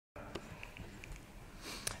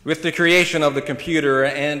With the creation of the computer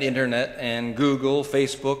and internet and Google,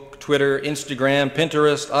 Facebook, Twitter, Instagram,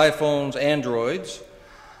 Pinterest, iPhones, Androids,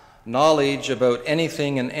 knowledge about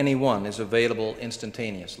anything and anyone is available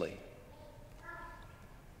instantaneously.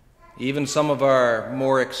 Even some of our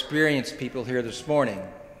more experienced people here this morning,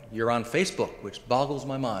 you're on Facebook, which boggles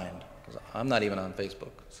my mind, because I'm not even on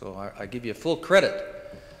Facebook. So I give you full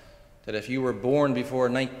credit that if you were born before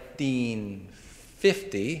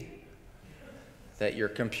 1950, that you're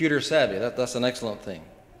computer savvy. That's an excellent thing.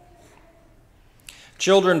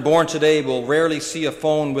 Children born today will rarely see a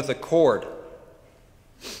phone with a cord.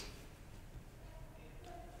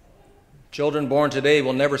 Children born today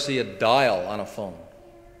will never see a dial on a phone.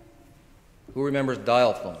 Who remembers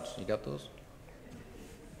dial phones? You got those?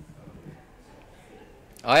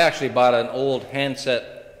 I actually bought an old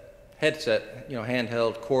headset,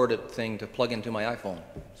 handheld corded thing to plug into my iPhone.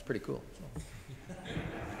 It's pretty cool.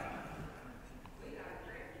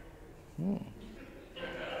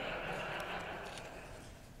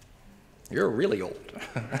 You're really old.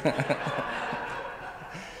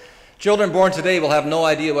 Children born today will have no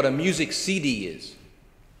idea what a music CD is,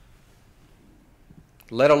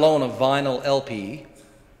 let alone a vinyl LP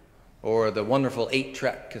or the wonderful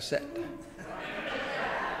 8-track cassette.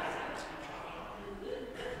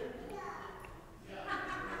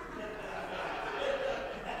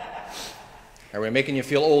 Are we making you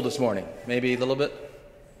feel old this morning? Maybe a little bit?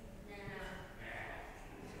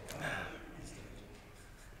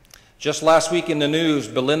 Just last week in the news,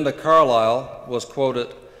 Belinda Carlisle was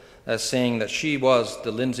quoted as saying that she was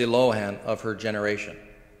the Lindsay Lohan of her generation.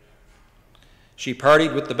 She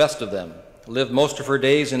partied with the best of them, lived most of her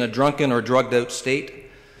days in a drunken or drugged-out state,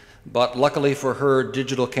 but luckily for her,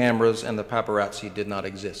 digital cameras and the paparazzi did not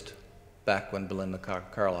exist back when Belinda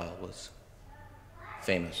Carlisle was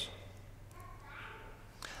famous.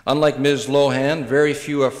 Unlike Ms. Lohan, very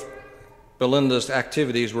few of Belinda's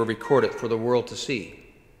activities were recorded for the world to see.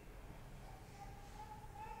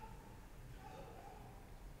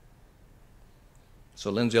 So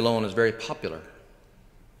Lindsay Lohan is very popular.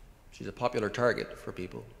 She's a popular target for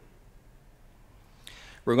people.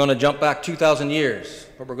 We're going to jump back 2,000 years,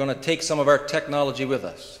 but we're going to take some of our technology with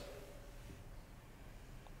us.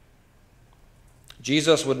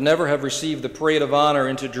 Jesus would never have received the parade of honor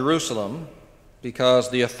into Jerusalem because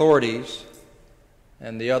the authorities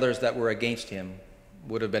and the others that were against him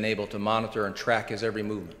would have been able to monitor and track his every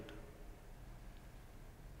movement.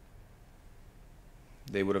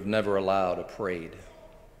 They would have never allowed a parade.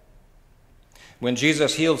 When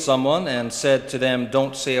Jesus healed someone and said to them,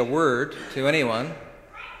 "Don't say a word to anyone,"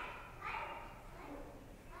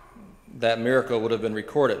 that miracle would have been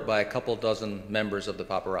recorded by a couple dozen members of the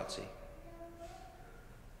paparazzi.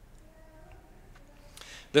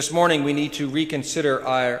 This morning we need to reconsider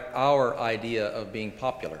our idea of being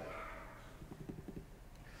popular.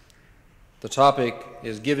 The topic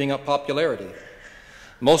is giving up popularity.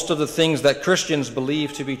 Most of the things that Christians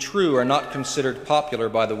believe to be true are not considered popular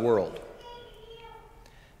by the world.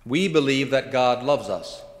 We believe that God loves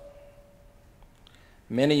us.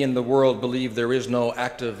 Many in the world believe there is no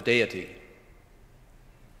active deity.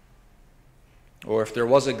 Or if there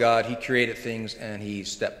was a God, he created things and he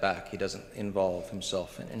stepped back. He doesn't involve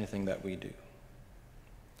himself in anything that we do.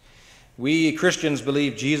 We Christians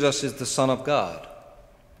believe Jesus is the Son of God.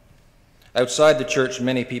 Outside the church,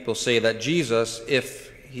 many people say that Jesus, if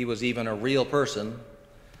he was even a real person,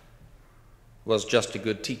 was just a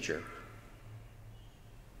good teacher.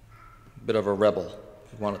 A bit of a rebel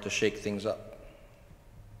who wanted to shake things up.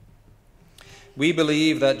 We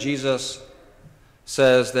believe that Jesus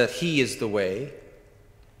says that he is the way,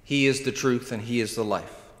 he is the truth, and he is the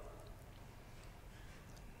life.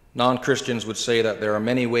 Non-Christians would say that there are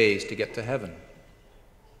many ways to get to heaven,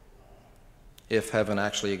 if heaven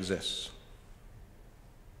actually exists.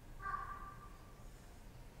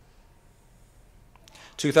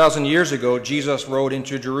 "2,000 years ago, Jesus rode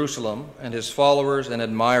into Jerusalem, and his followers and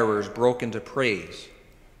admirers broke into praise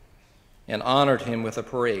and honored him with a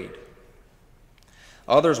parade.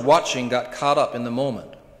 Others watching got caught up in the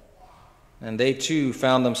moment, and they too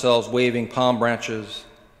found themselves waving palm branches,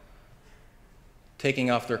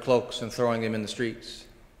 taking off their cloaks and throwing them in the streets,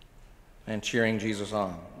 and cheering Jesus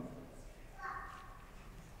on.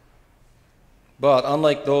 But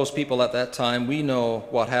unlike those people at that time, we know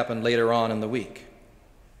what happened later on in the week.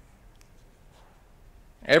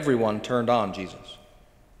 Everyone turned on Jesus.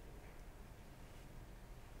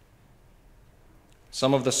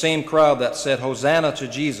 Some of the same crowd that said, "Hosanna to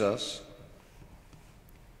Jesus,"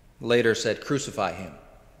 later said, "Crucify him."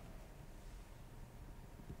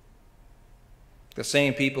 The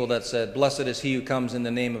same people that said, "Blessed is he who comes in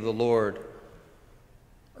the name of the Lord,"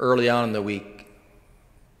 early on in the week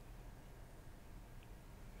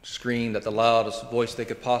screamed at the loudest voice they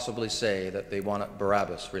could possibly say that they wanted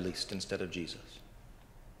Barabbas released instead of Jesus.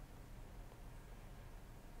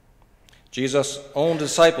 Jesus' own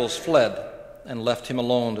disciples fled and left him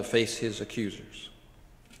alone to face his accusers.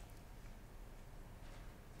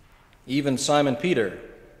 Even Simon Peter,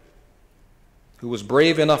 who was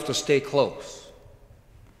brave enough to stay close,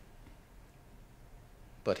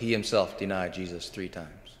 but he himself denied Jesus 3 times.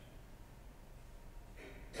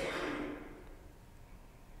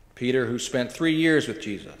 Peter, who spent 3 years with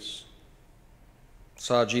Jesus,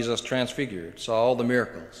 saw Jesus transfigured, saw all the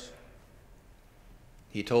miracles.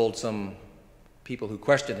 He told some people who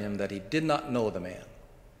questioned him that he did not know the man.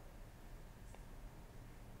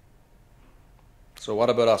 So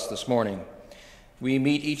what about us this morning? We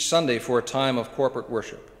meet each Sunday for a time of corporate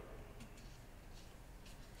worship.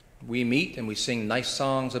 We meet and we sing nice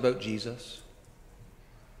songs about Jesus,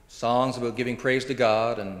 songs about giving praise to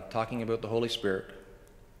God and talking about the Holy Spirit.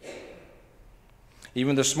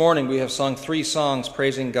 Even this morning we have sung 3 songs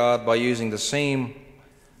praising God by using the same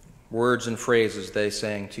words and phrases they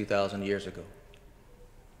sang 2,000 years ago.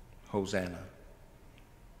 Hosanna.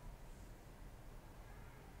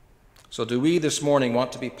 So do we this morning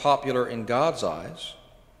want to be popular in God's eyes,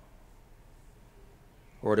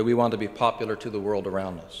 or do we want to be popular to the world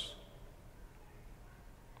around us?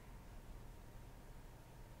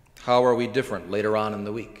 How are we different later on in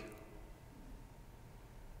the week?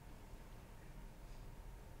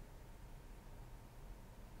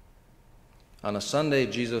 On a Sunday,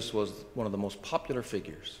 Jesus was one of the most popular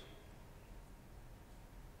figures.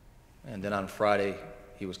 And then on Friday,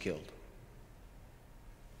 he was killed.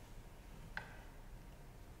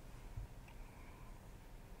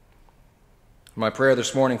 My prayer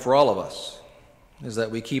this morning for all of us is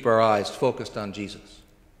that we keep our eyes focused on Jesus.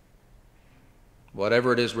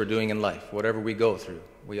 Whatever it is we're doing in life, whatever we go through,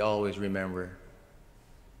 we always remember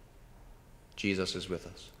Jesus is with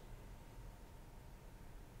us.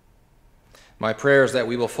 My prayer is that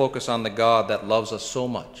we will focus on the God that loves us so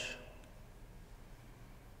much,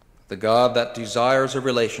 the God that desires a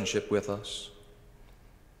relationship with us,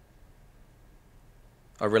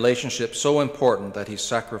 a relationship so important that he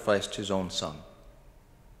sacrificed his own son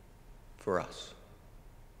for us.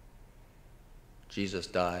 Jesus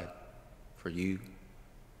died for you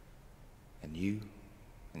and you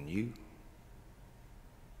and you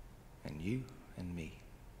and you and me.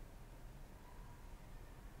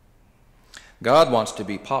 God wants to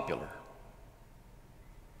be popular.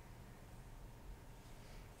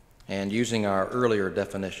 And using our earlier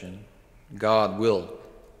definition, God will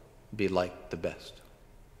be liked the best,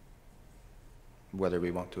 whether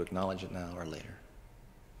we want to acknowledge it now or later.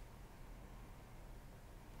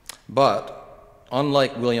 But,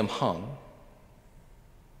 unlike William Hung,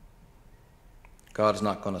 God's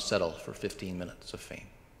not going to settle for 15 minutes of fame.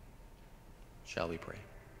 Shall we pray?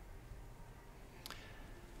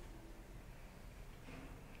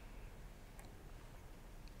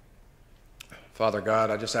 Father God,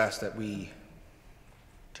 I just ask that we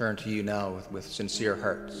turn to you now with sincere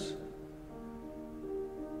hearts.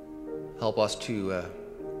 Help us to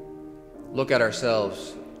look at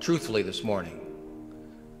ourselves truthfully this morning.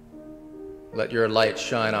 Let your light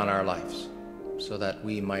shine on our lives so that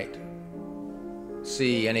we might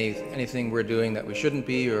see anything we're doing that we shouldn't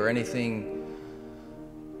be, or any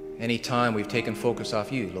time we've taken focus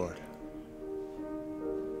off you, Lord.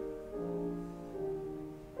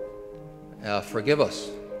 Forgive us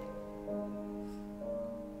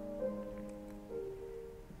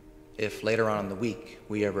if later on in the week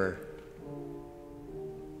we ever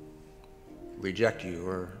reject you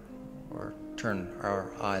or turn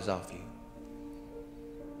our eyes off you.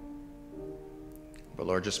 But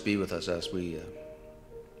Lord, just be with us as we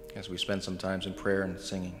spend some time in prayer and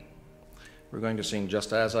singing. We're going to sing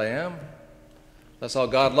Just As I Am. That's how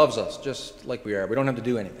God loves us, just like we are. We don't have to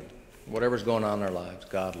do anything. Whatever's going on in our lives,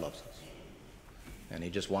 God loves us. And he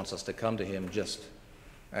just wants us to come to him just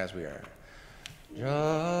as we are.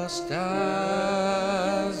 Just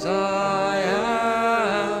as I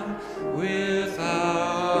am,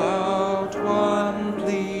 without one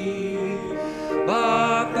plea,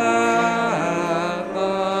 but that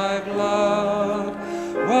thy blood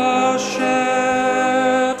was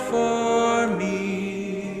shed for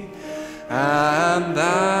me, and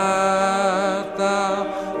that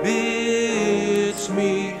thou bidst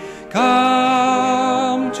me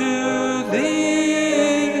come to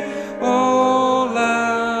thee, O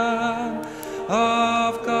Lamb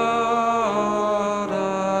of God,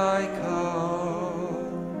 I come.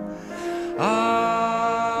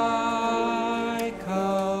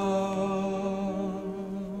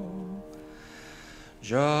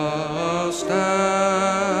 just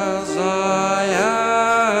as I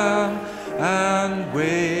am, and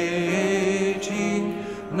waiting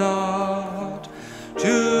not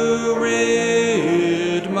to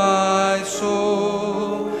rid my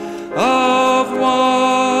soul of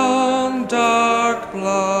one dark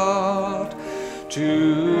blot,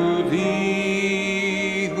 to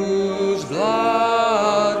Thee whose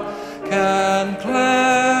blood can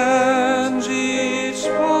cleanse each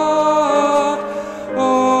spot,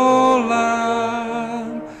 O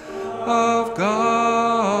Lamb of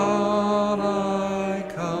God, I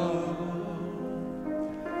come,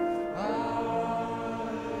 I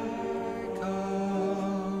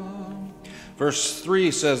come. Verse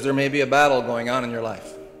 3 says there may be a battle going on in your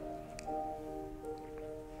life.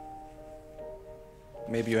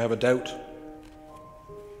 Maybe you have a doubt.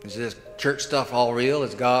 Is this church stuff all real?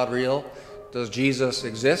 Is God real? Does Jesus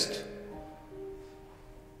exist?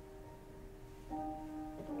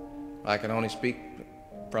 I can only speak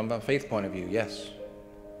from a faith point of view, yes.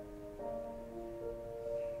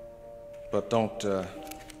 But don't,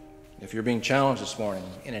 if you're being challenged this morning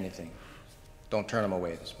in anything, don't turn them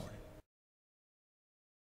away this morning.